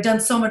 I'd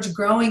done so much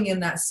growing in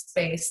that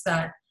space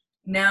that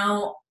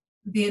now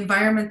the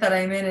environment that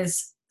I'm in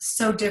is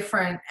so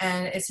different,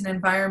 and it's an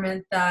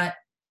environment that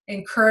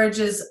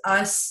encourages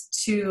us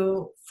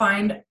to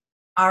find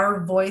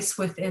our voice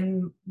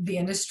within the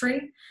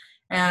industry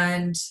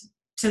and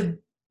to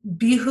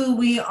be who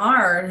we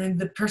are, and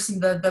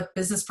the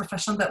business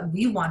professional that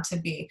we want to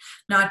be,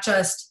 not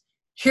just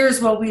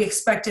here's what we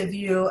expect of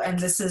you and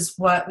this is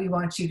what we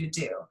want you to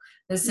do.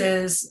 This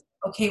is,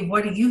 okay,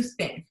 what do you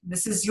think?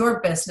 This is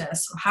your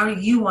business. How do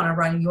you want to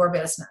run your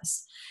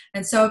business?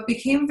 And so it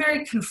became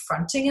very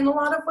confronting in a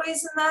lot of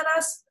ways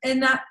in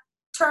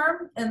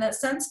that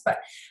sense. But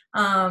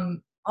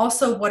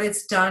also what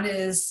it's done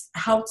is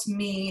helped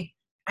me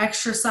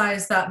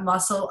exercise that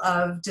muscle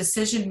of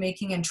decision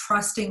making and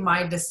trusting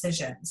my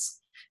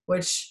decisions,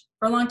 which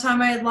for a long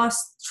time I had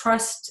lost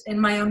trust in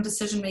my own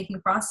decision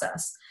making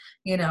process.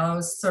 You know, I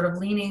was sort of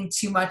leaning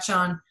too much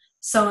on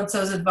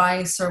so-and-so's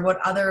advice or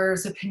what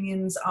others'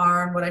 opinions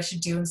are and what I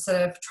should do,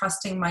 instead of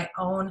trusting my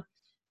own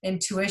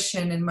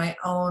intuition and my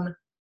own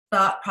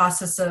thought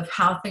process of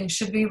how things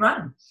should be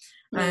run.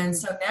 And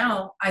so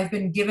now I've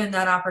been given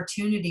that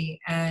opportunity,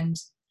 and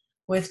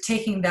with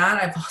taking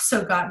that, I've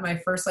also gotten my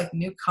first like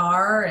new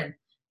car, and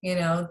you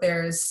know,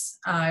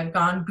 I've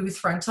gone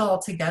booth rental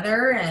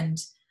altogether, and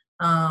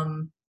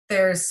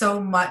there's so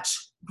much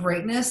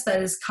greatness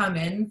that has come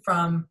in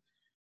from,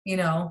 you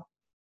know,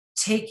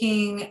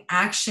 taking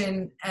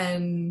action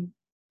and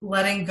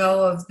letting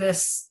go of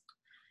this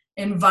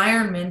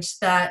environment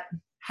that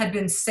had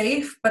been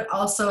safe, but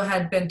also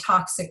had been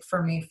toxic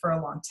for me for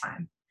a long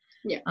time.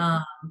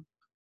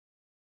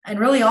 And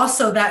really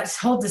also that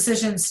whole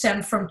decision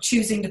stemmed from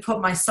choosing to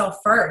put myself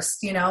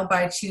first, you know,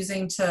 by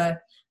choosing to,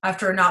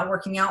 after not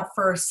working out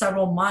for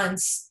several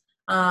months,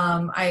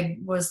 I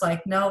was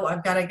like, no,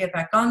 I've got to get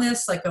back on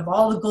this. Like, of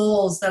all the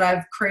goals that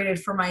I've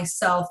created for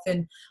myself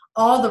and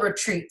all the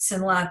retreats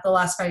in the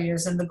last 5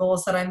 years, and the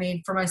goals that I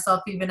made for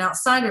myself even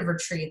outside of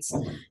retreats,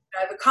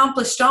 I've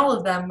accomplished all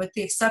of them with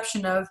the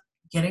exception of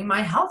getting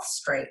my health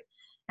straight.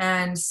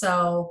 And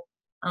so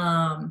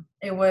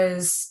it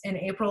was in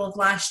April of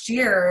last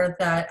year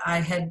that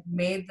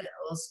it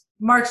was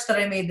March that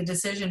I made the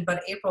decision,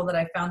 but April that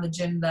I found the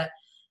gym that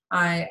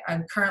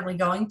I'm currently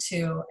going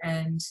to.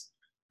 And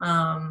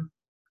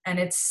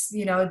it's,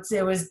 you know,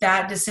 it was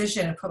that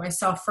decision. I put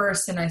myself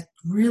first, and I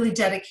really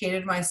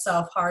dedicated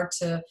myself hard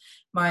to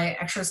my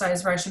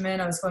exercise regimen.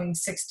 I was going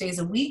 6 days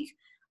a week.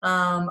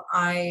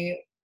 I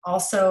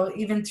also,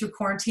 even through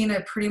quarantine, I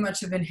pretty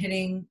much have been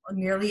hitting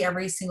nearly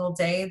every single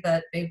day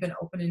that they've been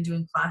open and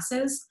doing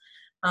classes.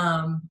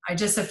 I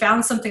just have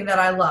found something that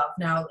I love.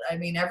 Now, I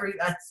mean,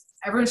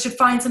 everyone should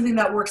find something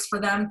that works for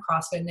them.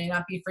 CrossFit may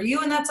not be for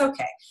you, and that's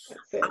okay.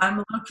 I'm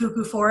a little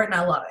cuckoo for it, and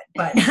I love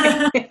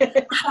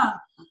it.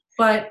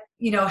 But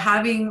you know,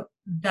 having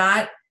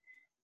that,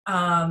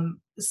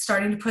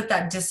 starting to put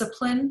that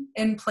discipline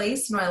in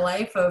place in my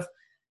life of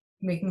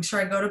making sure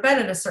I go to bed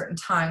at a certain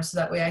time, so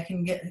that way I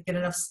can get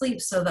enough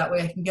sleep, so that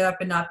way I can get up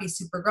and not be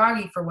super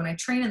groggy for when I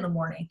train in the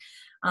morning.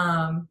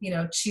 You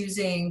know,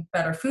 choosing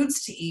better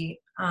foods to eat.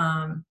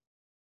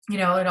 You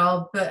know, it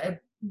all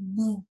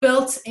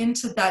built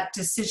into that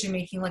decision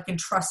making, like, and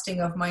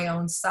trusting of my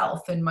own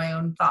self and my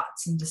own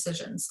thoughts and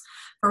decisions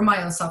for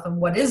my own self and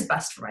what is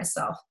best for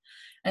myself.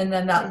 And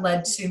then that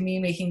led to me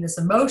making this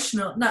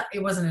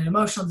it wasn't an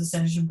emotional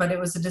decision, but it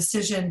was a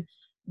decision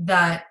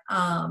that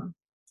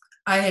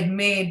I had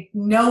made,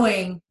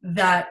 knowing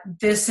that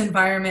this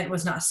environment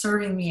was not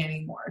serving me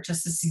anymore.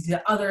 Just as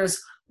the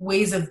others'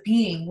 ways of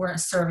being weren't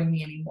serving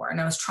me anymore. And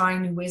I was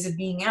trying new ways of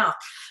being out.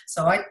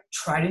 So I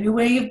tried a new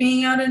way of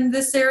being out in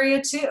this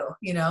area too,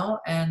 you know,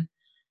 and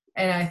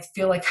I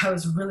feel like I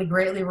was really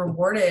greatly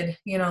rewarded,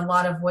 you know, a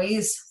lot of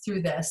ways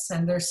through this.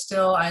 And there's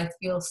still, I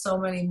feel, so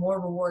many more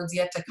rewards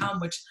yet to come,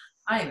 which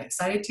I am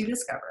excited to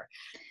discover.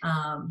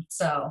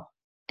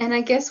 And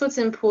I guess what's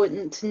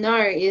important to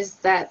know is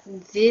that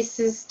this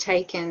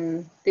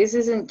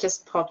isn't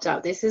just popped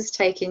up. This has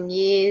taken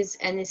years,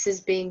 and this has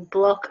been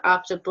block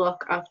after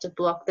block after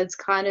block that's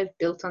kind of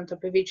built on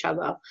top of each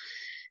other.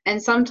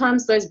 And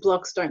sometimes those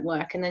blocks don't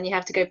work, and then you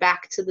have to go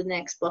back to the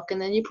next block,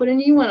 and then you put a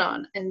new one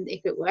on. And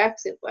if it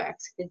works, it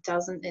works. If it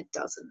doesn't, it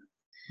doesn't.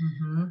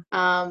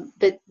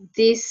 But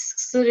this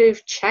sort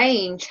of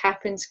change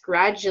happens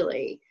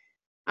gradually.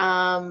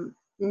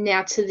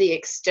 Now to the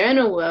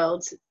external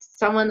world,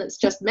 someone that's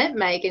just met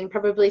Megan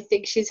probably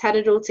thinks she's had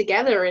it all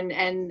together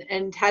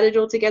and had it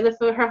all together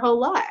for her whole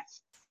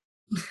life.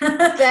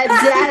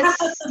 That's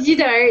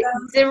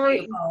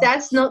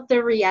that's not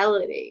the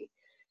reality.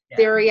 Yeah.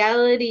 The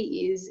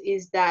reality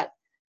is that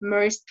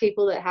most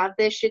people that have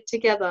their shit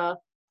together,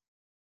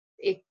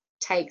 it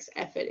takes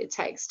effort, it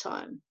takes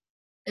time.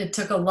 It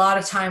took a lot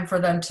of time for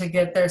them to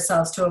get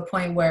themselves to a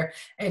point where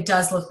it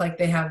does look like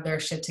they have their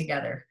shit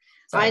together.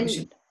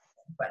 And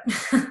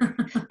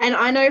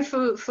I know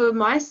for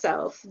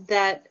myself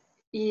that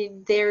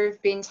there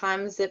have been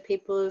times that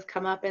people have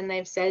come up and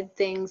they've said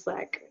things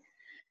like,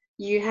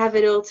 you have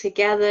it all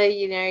together,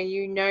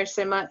 you know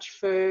so much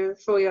for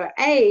your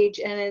age.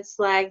 And it's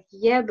like,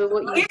 yeah, but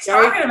what you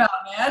talking about,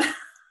 man?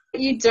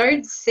 You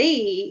don't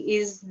see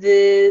is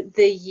the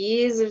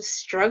years of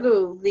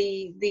struggle,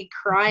 the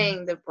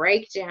crying, the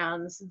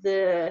breakdowns,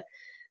 the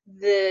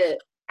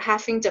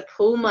having to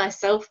pull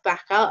myself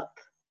back up.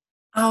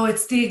 Oh,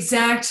 it's the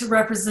exact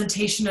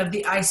representation of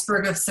the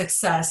iceberg of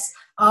success.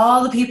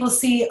 All the people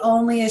see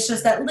only is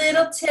just that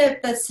little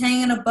tip that's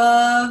hanging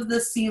above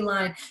the sea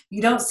line.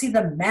 You don't see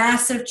the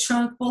massive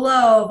chunk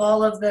below of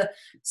all of the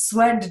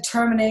sweat and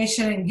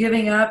determination and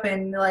giving up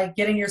and like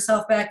getting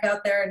yourself back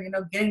out there and,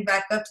 getting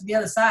back up to the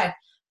other side.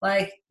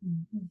 Like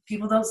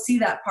people don't see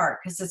that part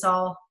because it's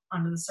all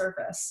under the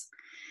surface.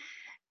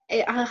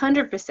 It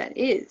 100%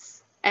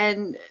 is.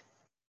 And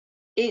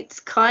it's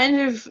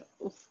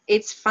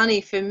it's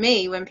funny for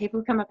me when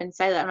people come up and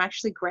say that. I'm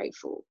actually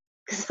grateful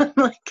because I'm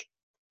like,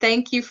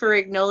 thank you for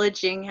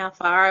acknowledging how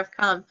far I've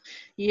come.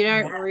 You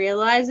don't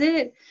realize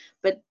it,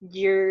 but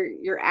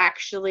you're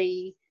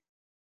actually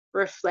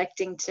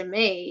reflecting to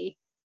me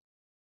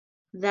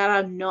that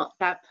I'm not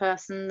that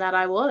person that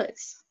I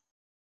was.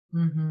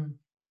 Mm-hmm.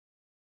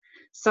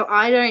 So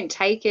I don't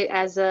take it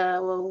as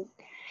well,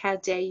 how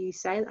dare you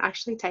say that? I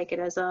actually take it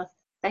as a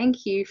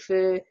thank you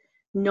for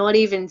not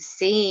even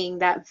seeing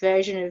that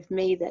version of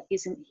me that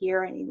isn't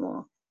here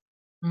anymore.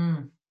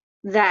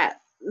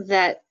 That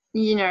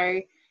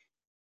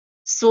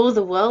saw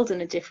the world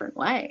in a different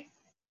way,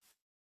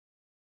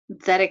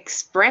 that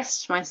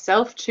expressed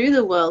myself to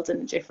the world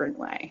in a different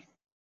way.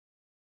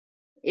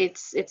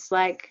 It's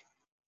like,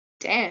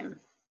 damn,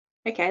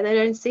 okay, they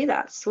don't see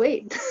that.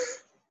 Sweet.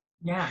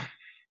 Yeah.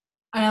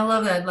 And I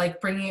love that,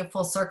 like bringing it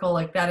full circle,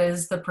 like that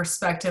is the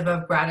perspective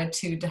of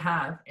gratitude to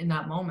have in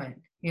that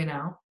moment,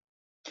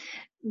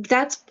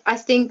 That's, I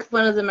think,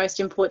 one of the most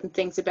important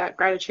things about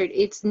gratitude.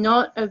 It's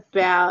not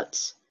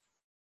about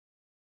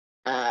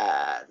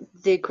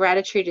the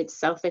gratitude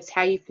itself, it's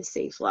how you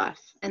perceive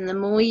life. And the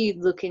more you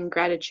look in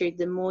gratitude,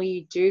 the more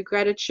you do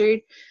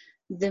gratitude,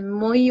 the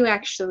more you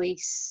actually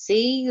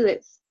see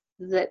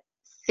that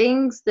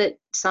things that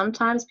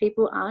sometimes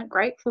people aren't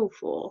grateful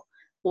for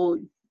or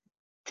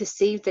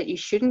perceive that you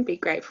shouldn't be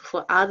grateful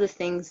for are the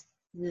things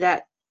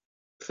that,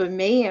 for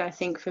me, and I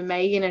think for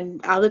Megan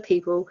and other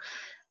people,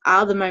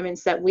 are the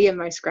moments that we are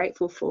most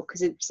grateful for,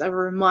 because it's a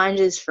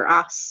reminders for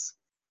us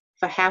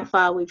for how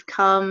far we've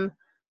come,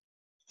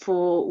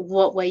 for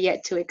what we're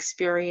yet to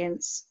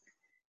experience,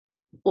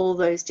 all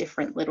those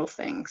different little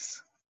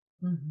things.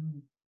 Mm-hmm.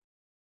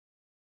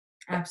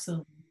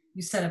 Absolutely.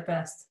 You said it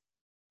best.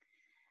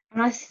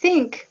 And I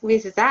think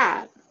with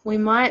that, we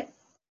might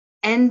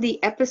end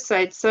the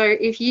episode. So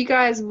if you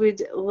guys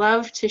would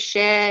love to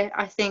share,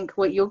 I think,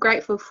 what you're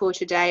grateful for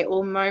today,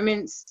 or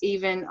moments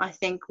even, I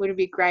think would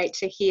be great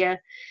to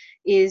hear,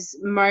 is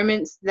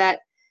moments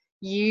that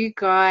you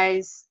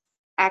guys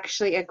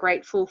actually are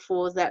grateful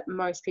for that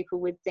most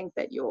people would think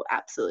that you're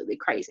absolutely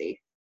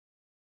crazy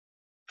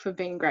for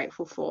being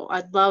grateful for.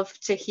 I'd love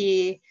to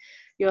hear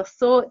your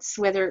thoughts,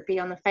 whether it be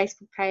on the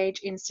Facebook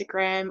page,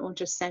 Instagram, or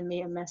just send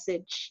me a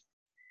message.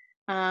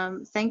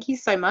 Thank you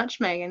so much,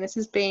 Megan. This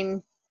has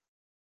been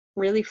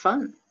really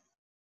fun.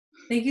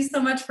 Thank you so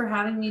much for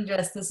having me,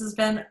 Jess. This has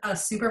been a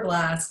super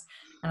blast,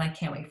 and I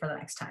can't wait for the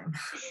next time.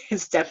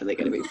 It's definitely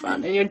going to be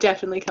fun, and you're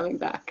definitely coming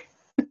back.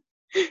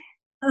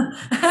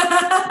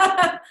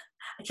 I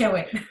can't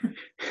wait.